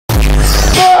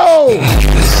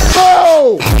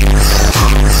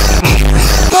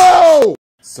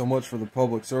So much for the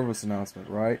public service announcement,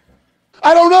 right?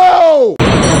 I don't know!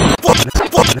 Hey, look at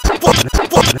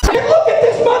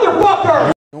this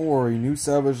motherfucker! Don't worry, new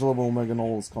Savage level Omega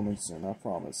Null is coming soon, I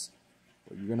promise.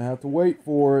 But you're gonna have to wait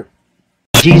for it.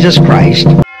 Jesus Christ.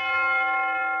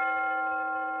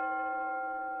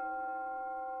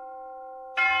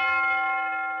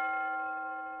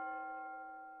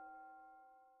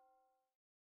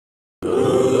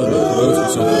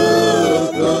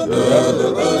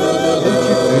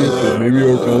 Maybe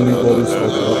our founding fathers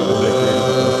fucked up.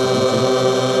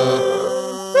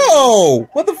 No!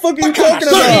 What the fuck are you talking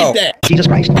about? Jesus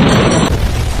Christ.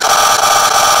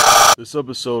 This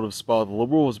episode of Spot the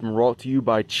Liberal has been brought to you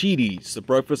by Cheaties, the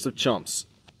breakfast of chumps.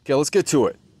 Okay, let's get to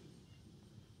it.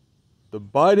 The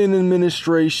Biden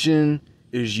administration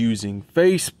is using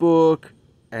Facebook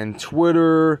and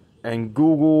Twitter and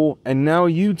Google and now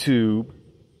YouTube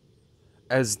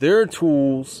as their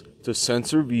tools to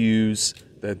censor views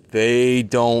that they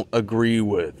don't agree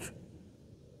with.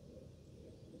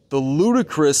 The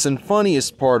ludicrous and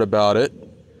funniest part about it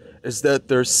is that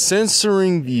they're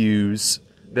censoring views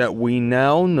that we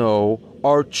now know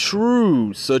are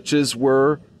true, such as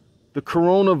where the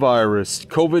coronavirus,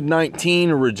 COVID-19,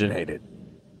 originated.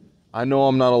 I know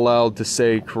I'm not allowed to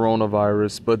say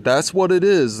coronavirus, but that's what it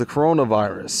is, the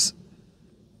coronavirus.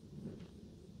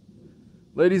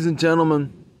 Ladies and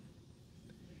gentlemen,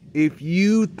 if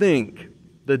you think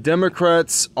the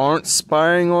Democrats aren't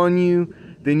spying on you,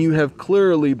 then you have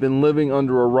clearly been living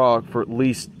under a rock for at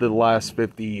least the last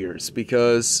 50 years,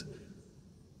 because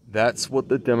that's what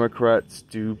the Democrats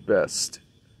do best.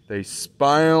 They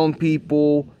spy on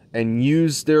people and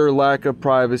use their lack of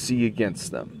privacy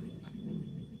against them.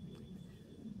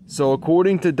 So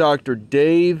according to Dr.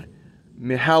 Dave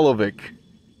Mihalovic,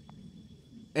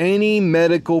 any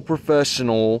medical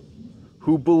professional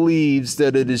who believes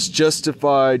that it is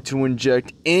justified to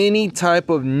inject any type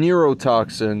of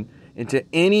neurotoxin into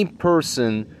any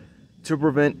person to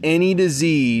prevent any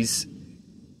disease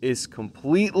is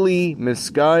completely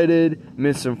misguided,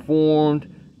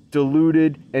 misinformed,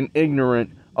 deluded, and ignorant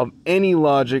of any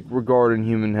logic regarding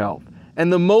human health.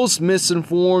 And the most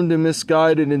misinformed and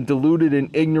misguided and deluded and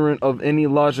ignorant of any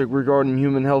logic regarding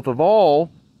human health of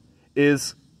all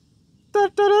is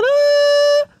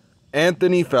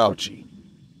Anthony Fauci.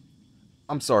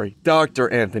 I'm sorry, Dr.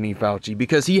 Anthony Fauci,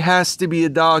 because he has to be a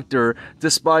doctor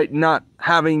despite not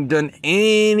having done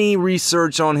any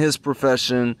research on his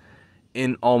profession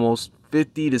in almost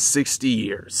 50 to 60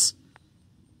 years.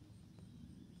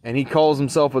 And he calls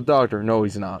himself a doctor. No,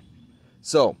 he's not.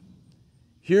 So,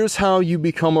 here's how you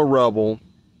become a rebel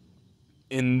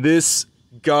in this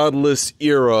godless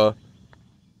era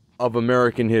of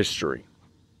American history.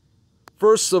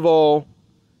 First of all,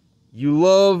 you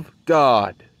love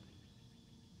God.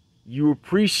 You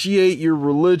appreciate your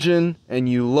religion and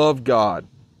you love God.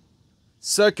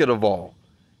 Second of all,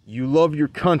 you love your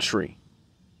country.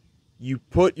 You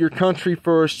put your country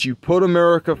first. You put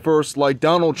America first, like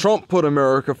Donald Trump put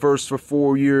America first for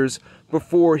 4 years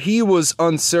before he was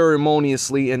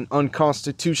unceremoniously and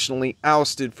unconstitutionally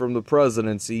ousted from the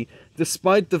presidency,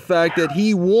 despite the fact that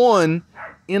he won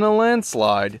in a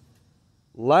landslide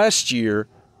last year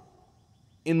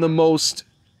in the most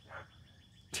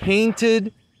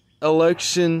tainted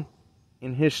election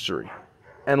in history.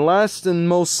 And last and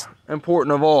most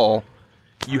important of all,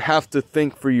 you have to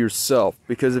think for yourself,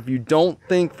 because if you don't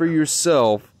think for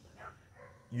yourself,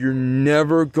 you're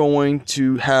never going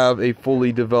to have a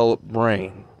fully developed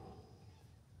brain.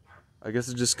 I guess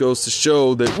it just goes to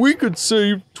show that we could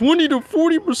save 20 to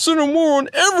 40% or more on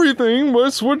everything by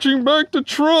switching back to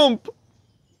Trump.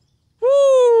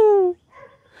 Woo!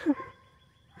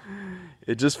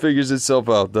 It just figures itself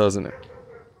out, doesn't it?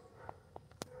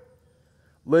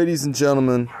 Ladies and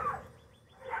gentlemen,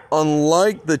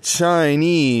 unlike the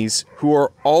Chinese, who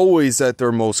are always at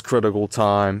their most critical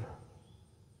time,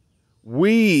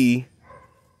 we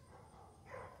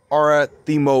are at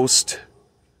the most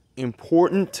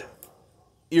important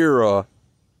era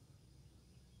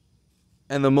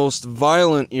and the most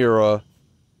violent era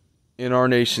in our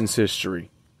nation's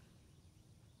history.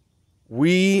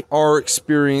 We are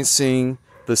experiencing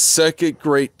the Second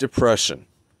Great Depression.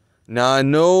 Now, I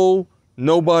know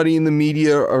nobody in the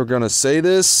media are going to say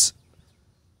this,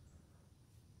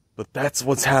 but that's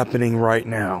what's happening right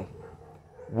now.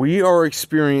 We are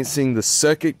experiencing the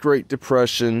Second Great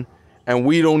Depression, and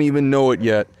we don't even know it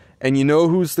yet. And you know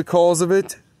who's the cause of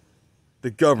it?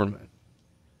 The government.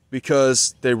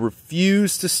 Because they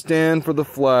refuse to stand for the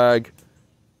flag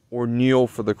or kneel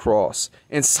for the cross.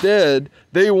 Instead,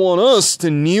 they want us to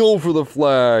kneel for the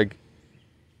flag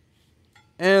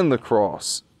and the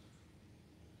cross.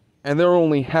 and they're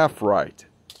only half right.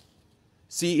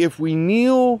 See, if we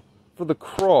kneel for the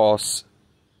cross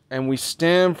and we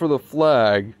stand for the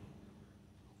flag,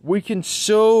 we can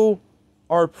show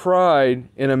our pride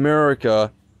in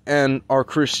America and our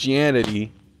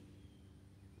Christianity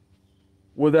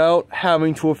without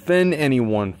having to offend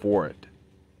anyone for it.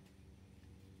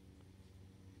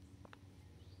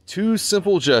 Two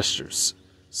simple gestures: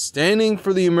 standing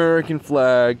for the American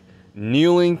flag,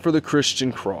 kneeling for the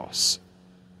Christian cross.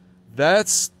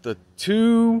 Those are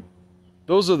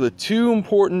the two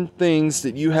important things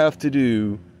that you have to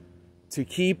do to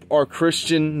keep our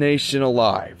Christian nation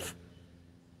alive.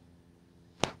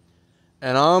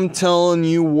 And I'm telling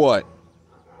you what,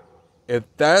 if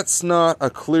that's not a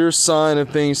clear sign of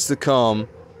things to come,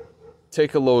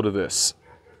 take a load of this.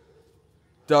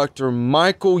 Dr.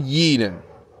 Michael Yeadon,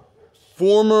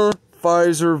 former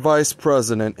Pfizer Vice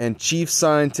President and Chief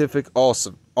Scientific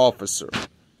Officer,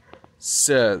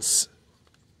 says,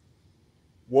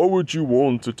 "Why would you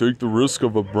want to take the risk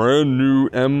of a brand new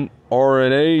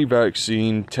mRNA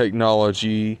vaccine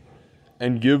technology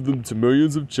and give them to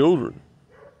millions of children?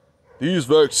 These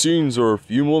vaccines are a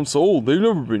few months old. They've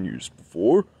never been used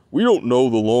before. We don't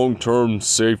know the long-term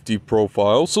safety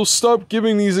profile, so stop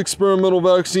giving these experimental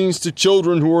vaccines to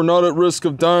children who are not at risk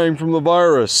of dying from the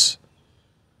virus."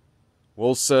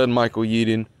 Well said, Michael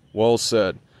Yeadon. Well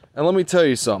said. And let me tell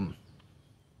you something.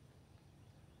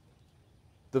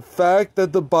 The fact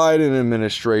that the Biden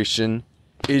administration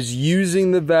is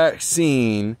using the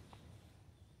vaccine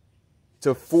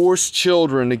to force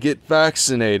children to get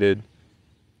vaccinated,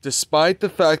 despite the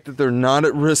fact that they're not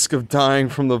at risk of dying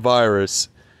from the virus,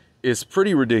 is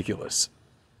pretty ridiculous.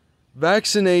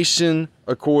 Vaccination,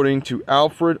 according to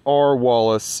Alfred R.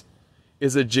 Wallace,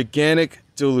 is a gigantic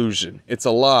delusion. It's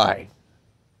a lie.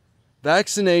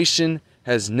 Vaccination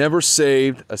has never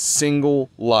saved a single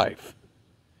life.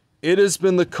 It has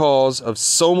been the cause of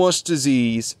so much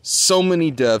disease, so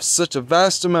many deaths, such a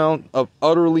vast amount of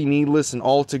utterly needless and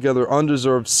altogether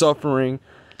undeserved suffering,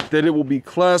 that it will be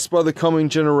classed by the coming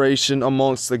generation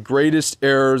amongst the greatest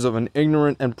errors of an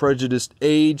ignorant and prejudiced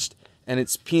age, and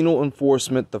its penal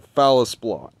enforcement the foulest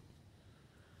blot.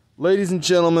 Ladies and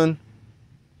gentlemen,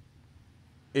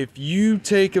 if you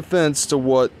take offense to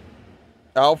what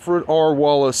Alfred R.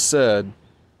 Wallace said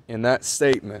in that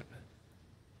statement,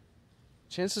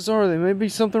 chances are there may be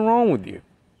something wrong with you.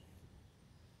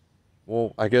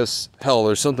 Well, I guess, hell,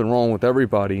 there's something wrong with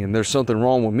everybody, and there's something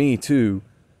wrong with me too.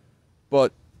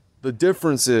 But the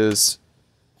difference is,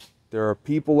 there are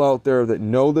people out there that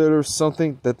know that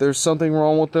there's something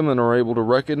wrong with them and are able to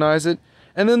recognize it.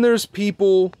 And then there's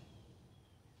people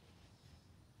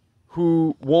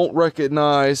who won't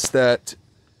recognize that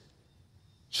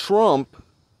Trump,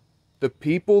 the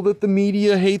people that the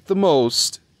media hate the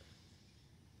most,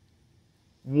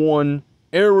 won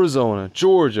Arizona,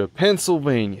 Georgia,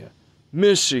 Pennsylvania,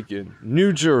 Michigan,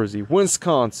 New Jersey,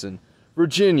 Wisconsin,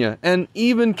 Virginia, and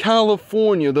even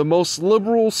California, the most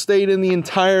liberal state in the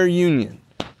entire union,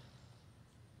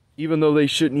 even though they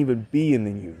shouldn't even be in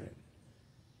the union.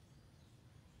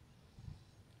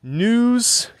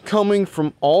 News coming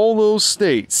from all those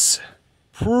states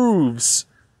proves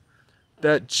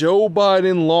that Joe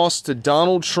Biden lost to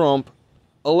Donald Trump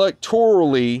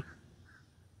electorally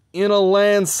in a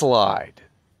landslide.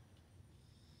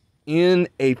 In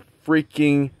a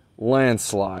freaking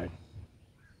landslide.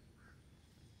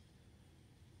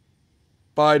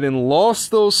 Biden lost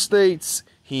those states.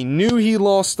 He knew he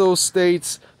lost those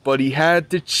states, but he had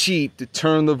to cheat to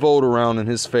turn the vote around in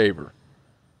his favor.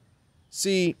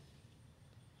 See,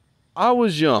 I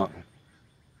was young.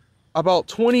 About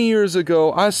 20 years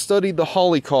ago, I studied the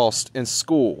Holocaust in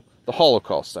school. The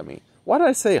Holocaust, I mean. Why did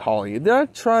I say Holly? Did I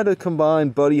try to combine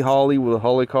Buddy Holly with the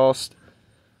Holocaust?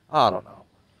 I don't know.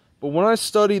 But when I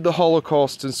studied the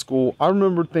Holocaust in school, I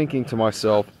remember thinking to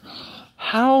myself,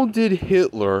 how did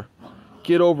Hitler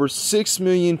get over 6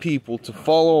 million people to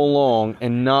follow along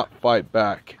and not fight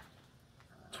back?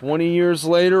 20 years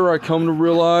later, I come to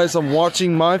realize I'm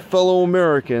watching my fellow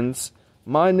Americans,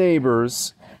 my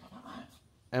neighbors,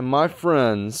 and my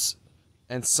friends,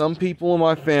 and some people in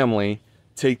my family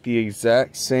take the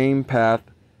exact same path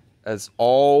as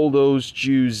all those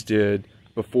Jews did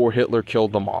before Hitler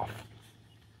killed them off.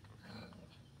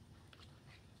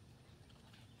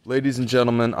 Ladies and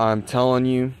gentlemen, I'm telling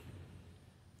you,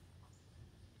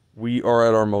 we are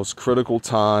at our most critical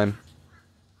time.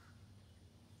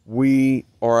 We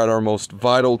are at our most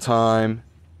vital time.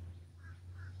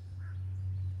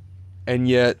 And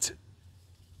yet,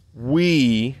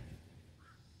 we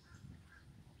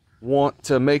want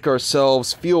to make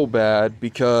ourselves feel bad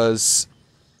because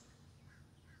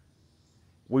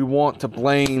We want to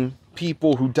blame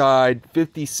people who died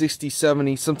 50, 60,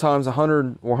 70, sometimes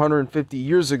 100 or 150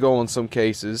 years ago in some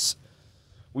cases.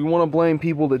 We want to blame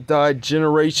people that died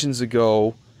generations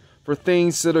ago for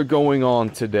things that are going on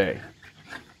today.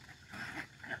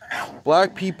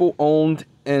 Black people owned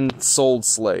and sold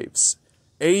slaves.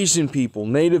 Asian people,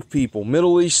 Native people,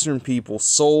 Middle Eastern people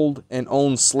sold and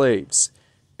owned slaves.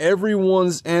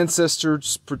 Everyone's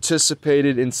ancestors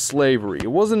participated in slavery.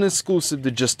 It wasn't exclusive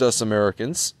to just us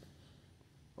Americans.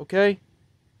 Okay?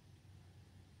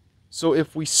 So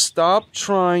if we stop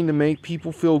trying to make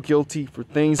people feel guilty for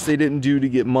things they didn't do to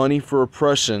get money for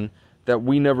oppression that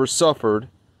we never suffered,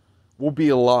 we'll be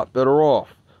a lot better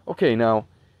off. Okay, now,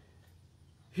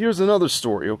 here's another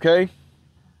story, okay?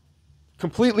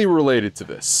 Completely related to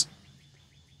this.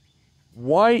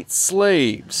 White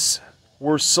slaves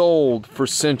were sold for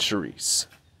centuries.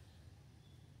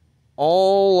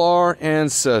 All our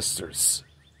ancestors,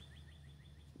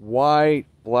 white,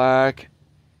 black,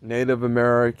 Native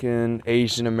American,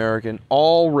 Asian American,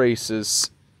 all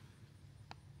races,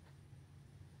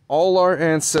 all our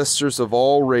ancestors of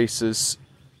all races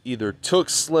either took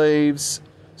slaves,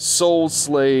 sold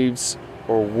slaves,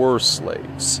 or were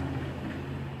slaves.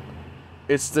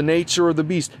 It's the nature of the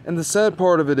beast. And the sad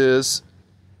part of it is,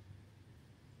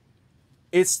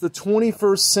 it's the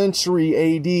 21st century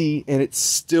AD and it's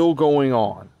still going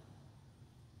on.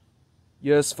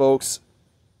 Yes, folks,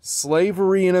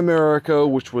 slavery in America,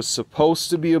 which was supposed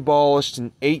to be abolished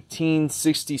in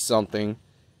 1860-something,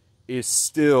 is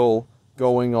still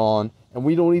going on, and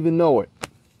we don't even know it.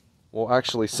 Well,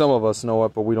 actually, some of us know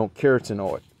it, but we don't care to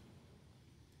know it.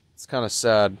 It's kind of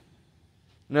sad.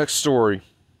 Next story.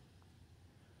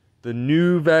 The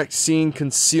new vaccine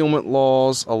concealment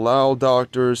laws allow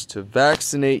doctors to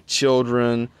vaccinate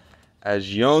children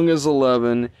as young as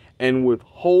 11 and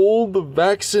withhold the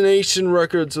vaccination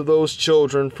records of those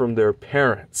children from their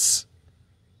parents.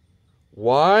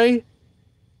 Why?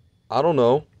 I don't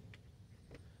know.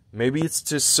 Maybe it's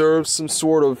to serve some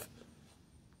sort of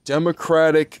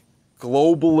democratic,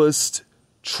 globalist,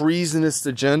 treasonous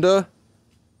agenda?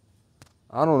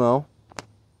 I don't know.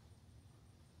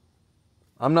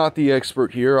 I'm not the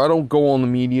expert here. I don't go on the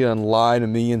media and lie to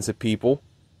millions of people.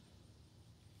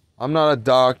 I'm not a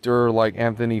doctor like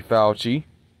Anthony Fauci.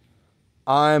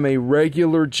 I'm a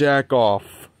regular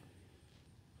jack-off.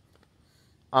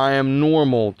 I am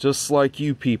normal, just like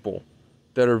you people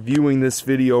that are viewing this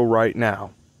video right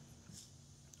now.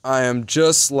 I am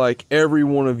just like every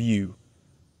one of you.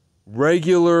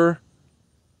 Regular,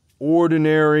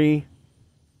 ordinary.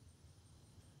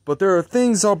 But there are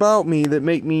things about me that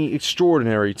make me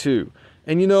extraordinary too.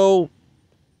 And you know,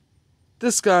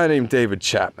 this guy named David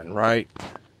Chapman, right?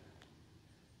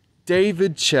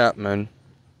 David Chapman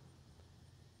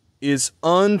is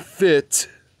unfit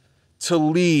to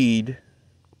lead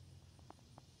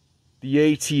the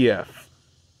ATF.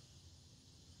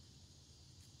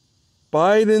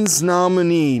 Biden's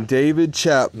nominee, David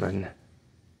Chapman,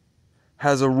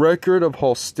 has a record of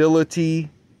hostility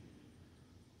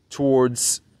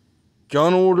towards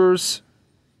gun orders,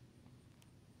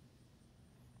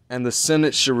 and the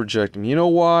Senate should reject him. You know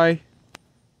why?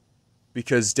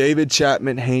 Because David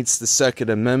Chapman hates the Second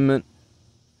Amendment,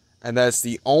 and that's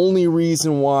the only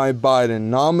reason why Biden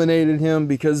nominated him,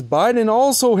 because Biden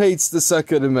also hates the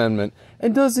Second Amendment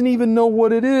and doesn't even know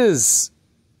what it is.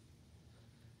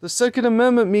 The Second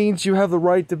Amendment means you have the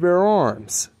right to bear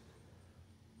arms.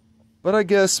 But I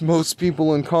guess most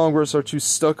people in Congress are too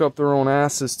stuck up their own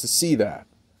asses to see that.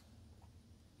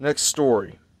 Next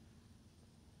story.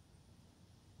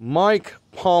 Mike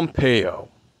Pompeo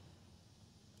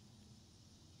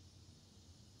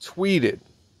tweeted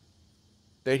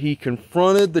that he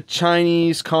confronted the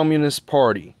Chinese Communist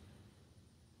Party.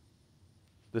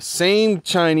 The same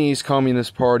Chinese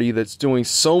Communist Party that's doing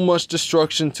so much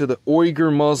destruction to the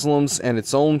Uyghur Muslims and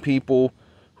its own people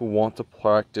who want to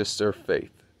practice their faith.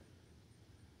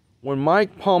 When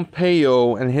Mike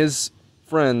Pompeo and his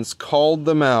friends called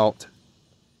them out,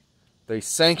 they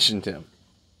sanctioned him.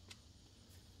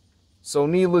 So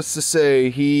needless to say,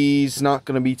 he's not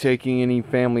going to be taking any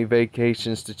family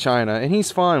vacations to China, and he's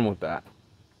fine with that.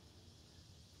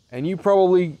 And you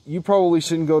probably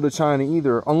shouldn't go to China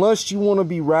either, unless you want to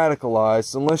be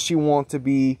radicalized, unless you want to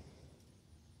be,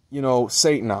 you know,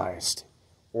 Satanized,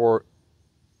 or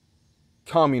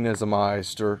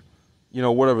communismized, or, you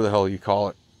know, whatever the hell you call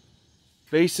it.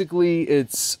 Basically,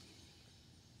 it's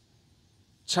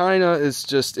China is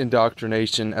just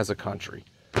indoctrination as a country.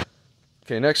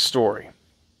 Okay, next story.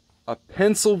 A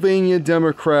Pennsylvania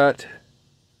Democrat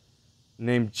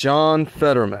named John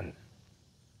Fetterman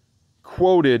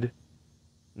quoted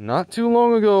not too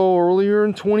long ago, earlier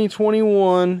in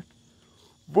 2021,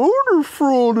 voter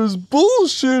fraud is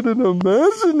bullshit and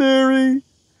imaginary.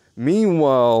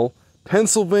 Meanwhile,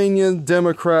 Pennsylvania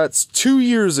Democrats 2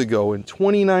 years ago in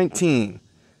 2019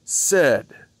 said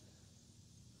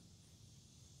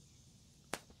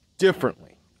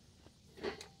differently.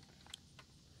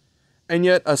 And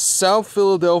yet a South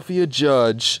Philadelphia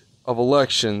judge of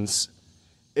elections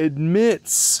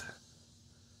admits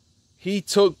he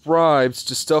took bribes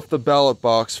to stuff the ballot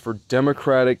box for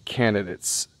Democratic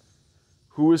candidates.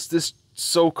 Who is this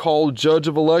so-called judge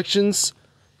of elections?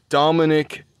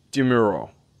 Dominic DeMuro,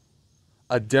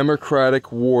 a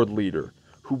Democratic ward leader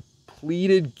who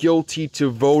pleaded guilty to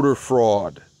voter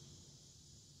fraud.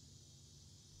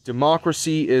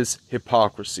 Democracy is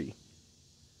hypocrisy.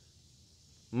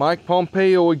 Mike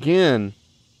Pompeo again.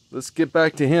 Let's get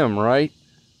back to him, right?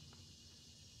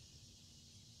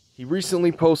 He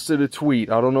recently posted a tweet.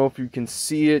 I don't know if you can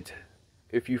see it.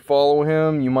 If you follow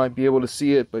him, you might be able to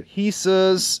see it. But he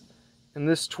says in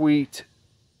this tweet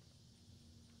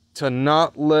to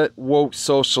not let woke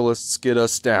socialists get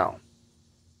us down.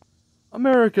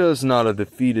 America is not a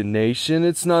defeated nation.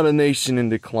 It's not a nation in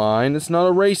decline. It's not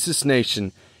a racist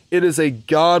nation. It is a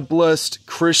God-blessed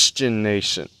Christian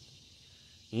nation.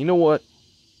 You know what?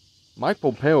 Mike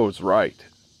Pompeo is right.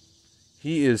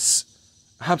 He is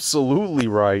absolutely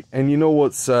right. And you know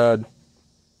what's sad?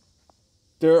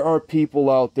 There are people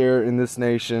out there in this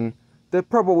nation that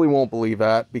probably won't believe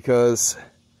that because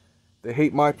they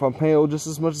hate Mike Pompeo just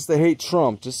as much as they hate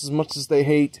Trump, just as much as they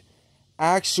hate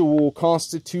actual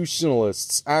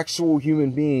constitutionalists, actual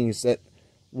human beings that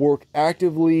work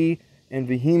actively and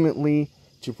vehemently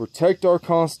to protect our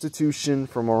Constitution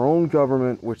from our own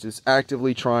government, which is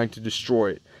actively trying to destroy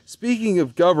it. Speaking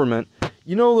of government,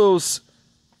 you know those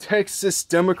Texas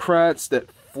Democrats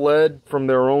that fled from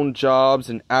their own jobs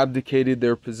and abdicated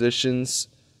their positions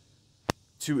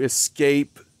to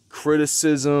escape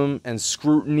criticism and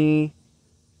scrutiny?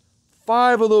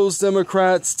 5 of those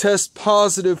Democrats test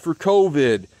positive for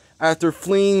COVID after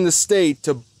fleeing the state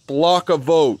to block a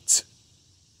vote.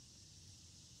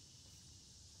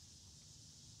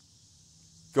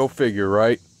 Go figure,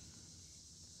 right?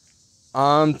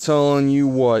 I'm telling you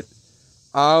what,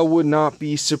 I would not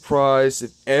be surprised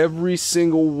if every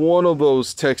single one of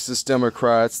those Texas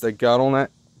Democrats that got on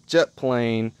that jet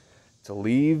plane to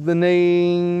leave the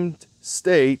named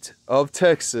state of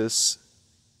Texas,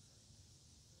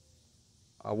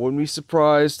 I wouldn't be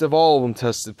surprised if all of them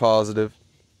tested positive.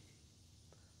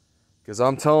 Because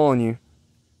I'm telling you,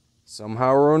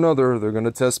 somehow or another, they're going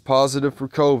to test positive for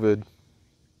COVID.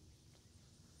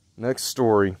 Next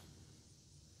story.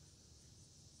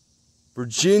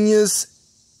 Virginia's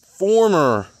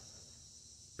former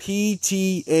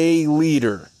PTA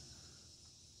leader,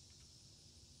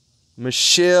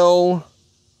 Michelle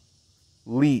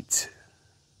Leet,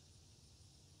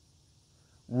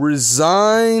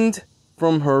 resigned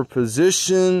from her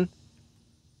position,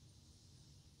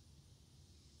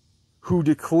 who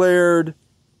declared,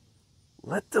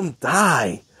 "Let them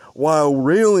die," while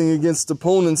railing against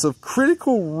opponents of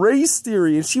critical race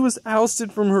theory, and she was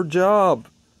ousted from her job.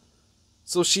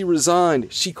 So she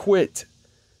resigned. She quit.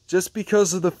 Just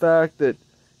because of the fact that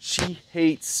she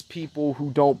hates people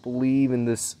who don't believe in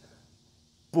this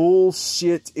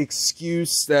bullshit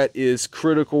excuse that is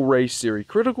critical race theory.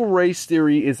 Critical race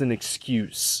theory is an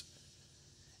excuse.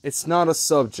 It's not a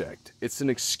subject. It's an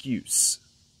excuse.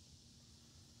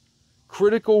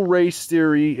 Critical race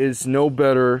theory is no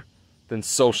better than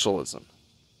socialism.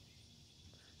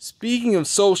 Speaking of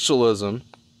socialism,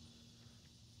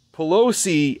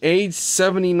 Pelosi, aged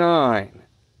 79,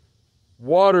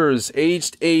 Waters,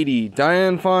 aged 80,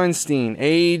 Dianne Feinstein,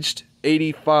 aged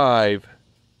 85,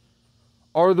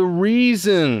 are the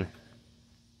reason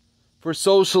for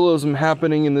socialism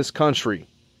happening in this country.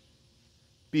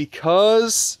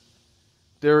 Because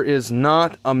there is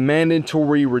not a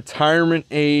mandatory retirement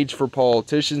age for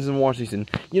politicians in Washington.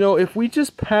 You know, if we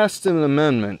just passed an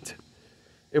amendment,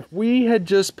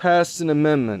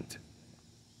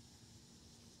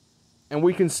 and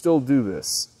we can still do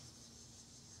this,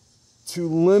 to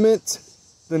limit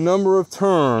the number of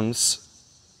terms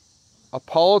a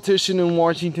politician in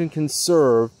Washington can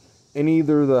serve in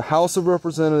either the House of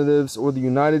Representatives or the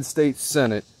United States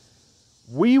Senate,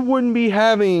 we wouldn't be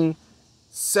having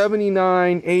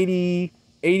 79, 80,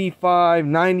 85,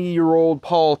 90-year-old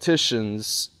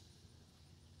politicians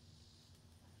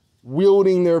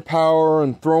wielding their power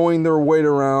and throwing their weight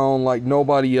around like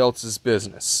nobody else's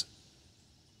business.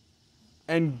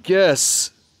 And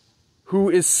guess who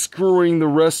is screwing the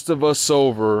rest of us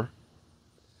over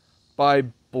by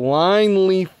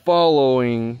blindly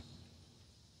following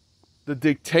the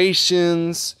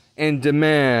dictations and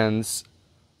demands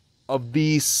of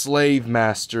these slave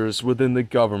masters within the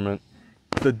government,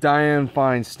 the Dianne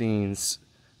Feinsteins,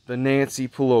 the Nancy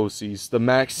Pelosi's, the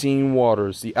Maxine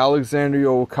Waters, the Alexandria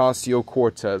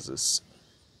Ocasio-Cortezes,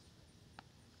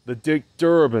 the Dick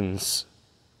Durbins,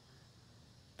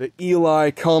 the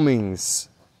Eli Cummings,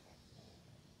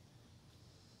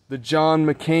 the John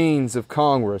McCains of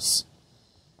Congress.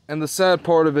 And the sad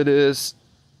part of it is,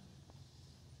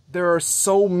 there are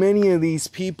so many of these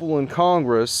people in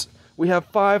Congress. We have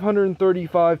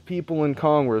 535 people in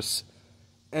Congress,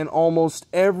 and almost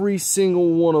every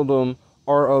single one of them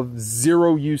are of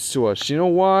zero use to us. You know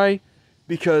why?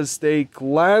 Because they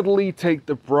gladly take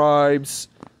the bribes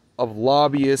of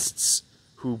lobbyists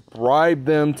who bribe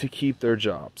them to keep their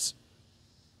jobs.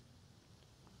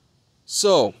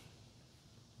 So,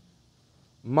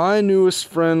 my newest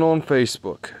friend on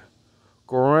Facebook,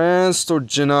 Goran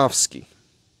Stojanovsky,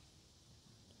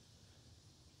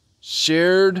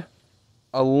 shared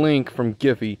a link from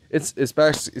Giphy.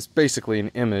 It's basically an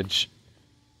image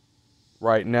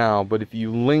right now, but if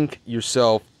you link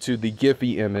yourself to the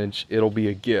Giphy image, it'll be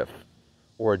a GIF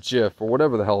or a GIF or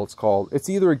whatever the hell it's called. It's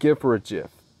either a GIF or a GIF.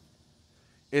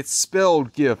 It's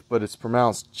spelled GIF, but it's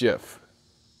pronounced GIF,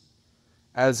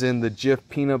 as in the Jif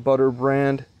peanut butter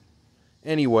brand.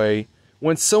 Anyway,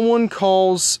 when someone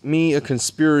calls me a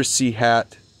conspiracy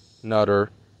hat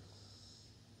nutter,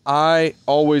 I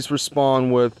always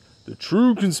respond with, the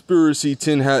true conspiracy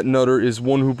tin hat nutter is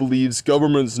one who believes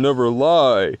governments never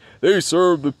lie. They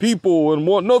serve the people and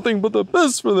want nothing but the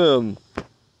best for them.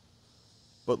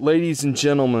 But ladies and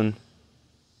gentlemen,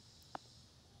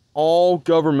 all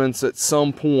governments at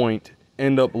some point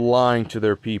end up lying to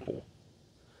their people.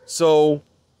 So,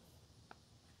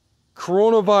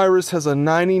 coronavirus has a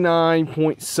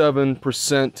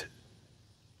 99.7%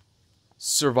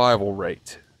 survival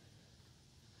rate.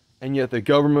 And yet the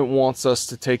government wants us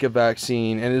to take a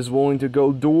vaccine and is willing to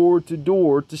go door to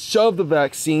door to shove the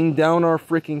vaccine down our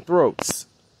freaking throats.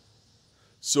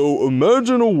 So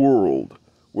imagine a world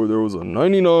where there was a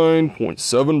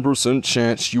 99.7%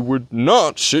 chance you would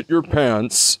not shit your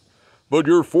pants, but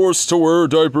you're forced to wear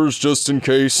diapers just in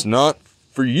case, not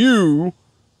for you,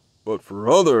 but for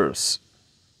others.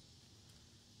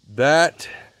 That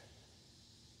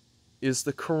is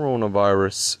the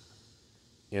coronavirus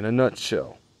in a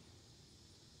nutshell.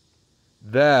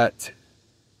 That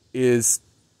is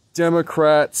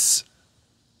Democrats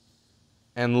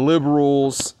and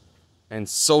liberals and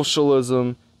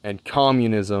socialism and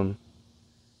communism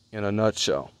in a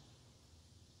nutshell.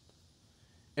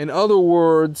 In other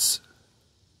words,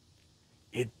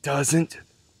 it doesn't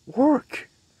work.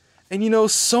 And you know,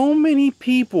 so many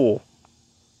people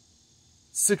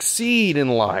succeed in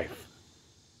life.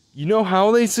 You know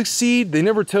how they succeed? They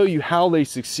never tell you how they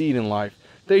succeed in life.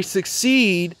 They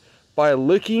succeed by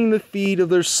licking the feet of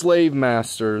their slave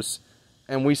masters,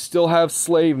 and we still have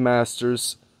slave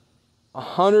masters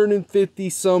 150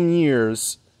 some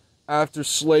years after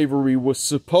slavery was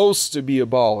supposed to be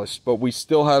abolished, but we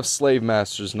still have slave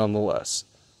masters nonetheless.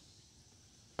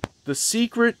 The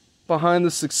secret behind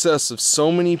the success of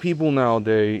so many people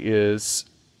nowadays is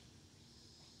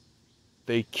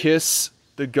they kiss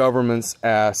the government's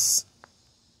ass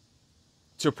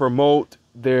to promote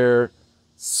their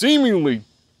seemingly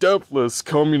deathless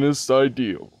communist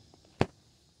ideal.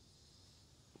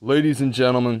 Ladies and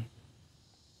gentlemen,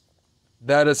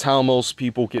 that is how most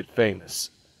people get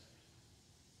famous.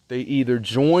 They either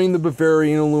join the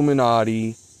Bavarian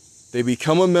Illuminati, they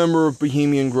become a member of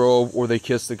Bohemian Grove, or they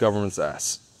kiss the government's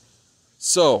ass.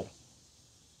 So,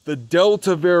 the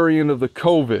Delta variant of the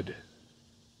COVID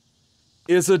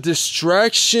is a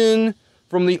distraction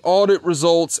from the audit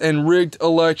results and rigged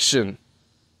election.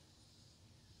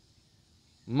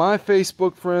 My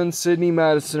Facebook friend Sydney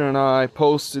Madison and I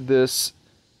posted this,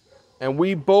 and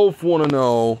we both want to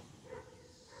know,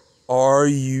 are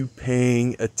you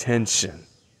paying attention?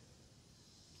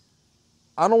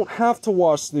 I don't have to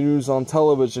watch the news on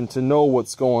television to know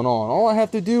what's going on. All I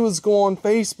have to do is go on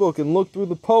Facebook and look through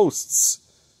the posts.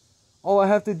 All I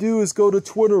have to do is go to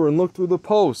Twitter and look through the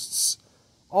posts.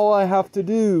 All I have to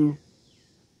do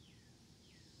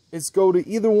is go to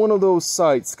either one of those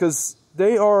sites, because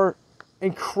they are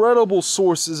incredible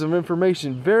sources of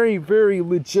information. Very, very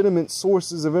legitimate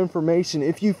sources of information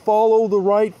if you follow the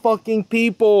right fucking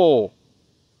people.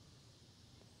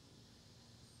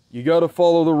 You gotta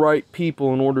follow the right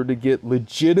people in order to get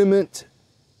legitimate,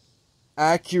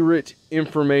 accurate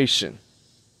information.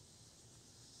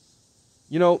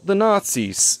 You know, the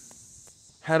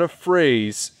Nazis had a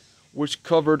phrase which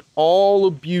covered all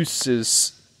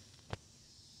abuses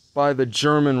by the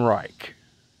German Reich.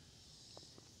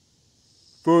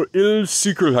 for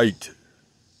Sicherheit,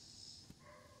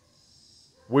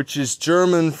 which is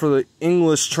German for the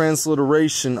English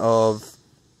transliteration of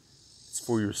 "it's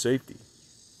for your safety."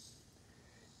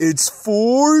 It's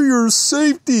for your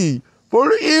safety,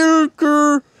 for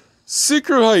Ihre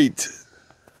Sicherheit.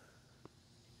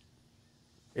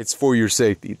 It's for your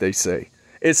safety, they say.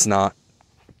 It's not.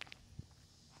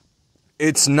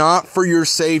 It's not for your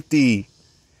safety.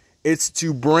 It's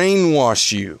to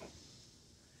brainwash you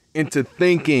into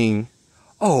thinking,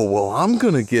 oh, well, I'm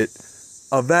going to get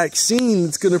a vaccine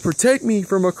that's going to protect me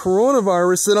from a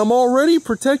coronavirus that I'm already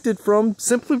protected from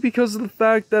simply because of the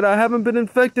fact that I haven't been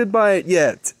infected by it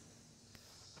yet.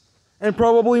 And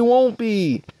probably won't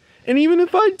be. And even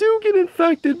if I do get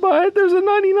infected by it, there's a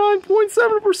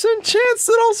 99.7% chance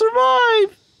that I'll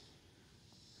survive.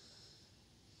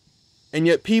 And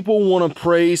yet people want to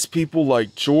praise people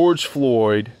like George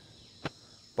Floyd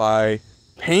by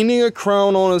painting a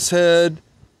crown on his head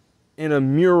in a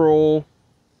mural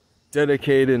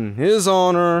dedicated in his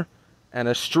honor and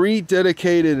a street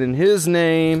dedicated in his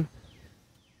name.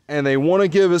 And they want to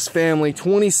give his family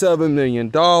 $27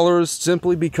 million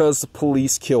simply because the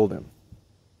police killed him.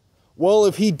 Well,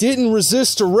 if he didn't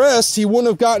resist arrest, he wouldn't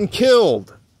have gotten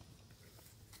killed.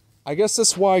 I guess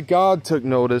that's why God took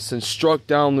notice and struck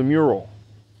down the mural.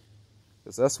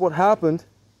 Because that's what happened.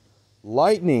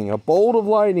 Lightning, a bolt of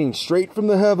lightning straight from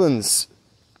the heavens,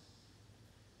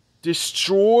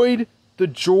 destroyed the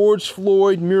George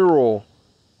Floyd mural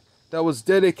that was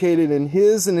dedicated in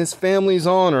his and his family's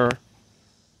honor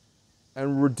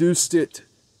and reduced it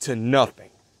to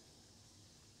nothing.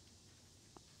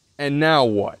 And now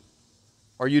what?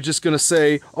 Are you just going to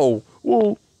say, oh,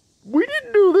 well, we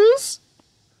didn't do this?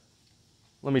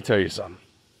 Let me tell you something.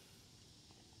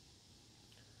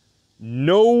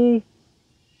 No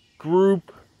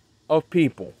group of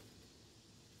people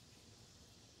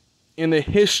in the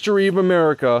history of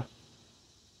America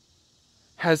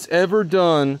has ever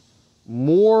done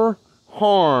more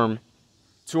harm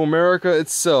to America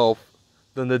itself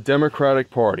than the Democratic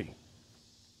Party.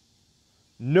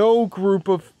 No group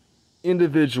of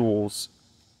individuals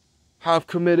have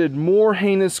committed more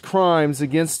heinous crimes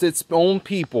against its own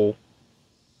people,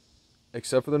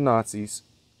 except for the Nazis,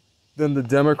 than the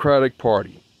Democratic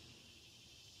Party.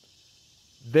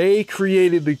 They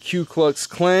created the Ku Klux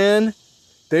Klan.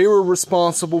 They were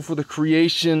responsible for the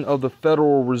creation of the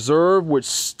Federal Reserve, which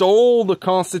stole the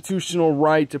constitutional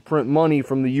right to print money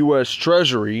from the U.S.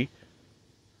 Treasury.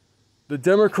 The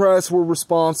Democrats were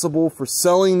responsible for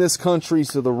selling this country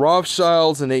to the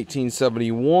Rothschilds in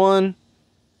 1871.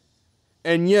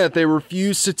 And yet they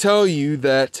refuse to tell you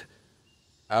that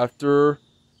after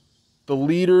the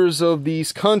leaders of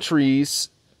these countries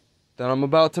that I'm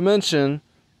about to mention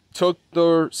took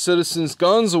their citizens'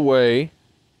 guns away,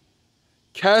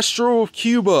 Castro of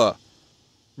Cuba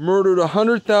murdered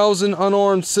 100,000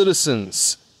 unarmed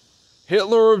citizens.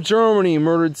 Hitler of Germany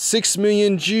murdered 6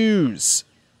 million Jews.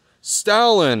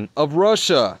 Stalin of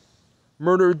Russia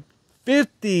murdered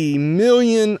 50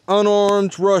 million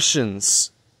unarmed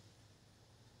Russians.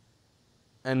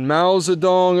 And Mao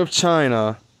Zedong of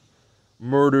China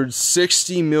murdered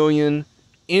 60 million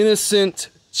innocent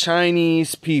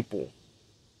Chinese people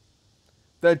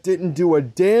that didn't do a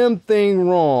damn thing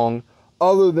wrong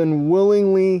other than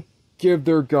willingly give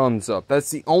their guns up.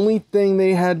 That's the only thing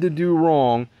they had to do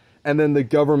wrong, and then the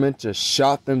government just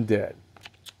shot them dead.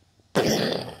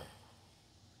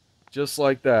 Just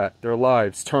like that, their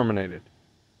lives terminated.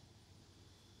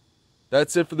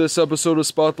 That's it for this episode of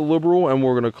Spot the Liberal, and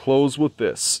we're going to close with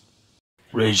this.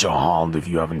 Raise your hand if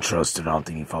you haven't trusted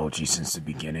Anthony Fauci since the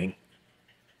beginning.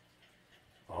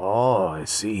 Oh, I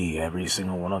see. Every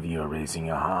single one of you are raising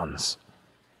your hands.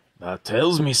 That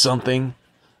tells me something.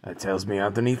 That tells me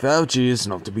Anthony Fauci is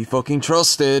not to be fucking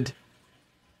trusted.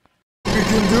 We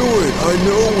can do it. I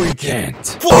know we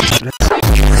can't.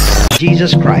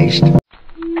 Jesus Christ.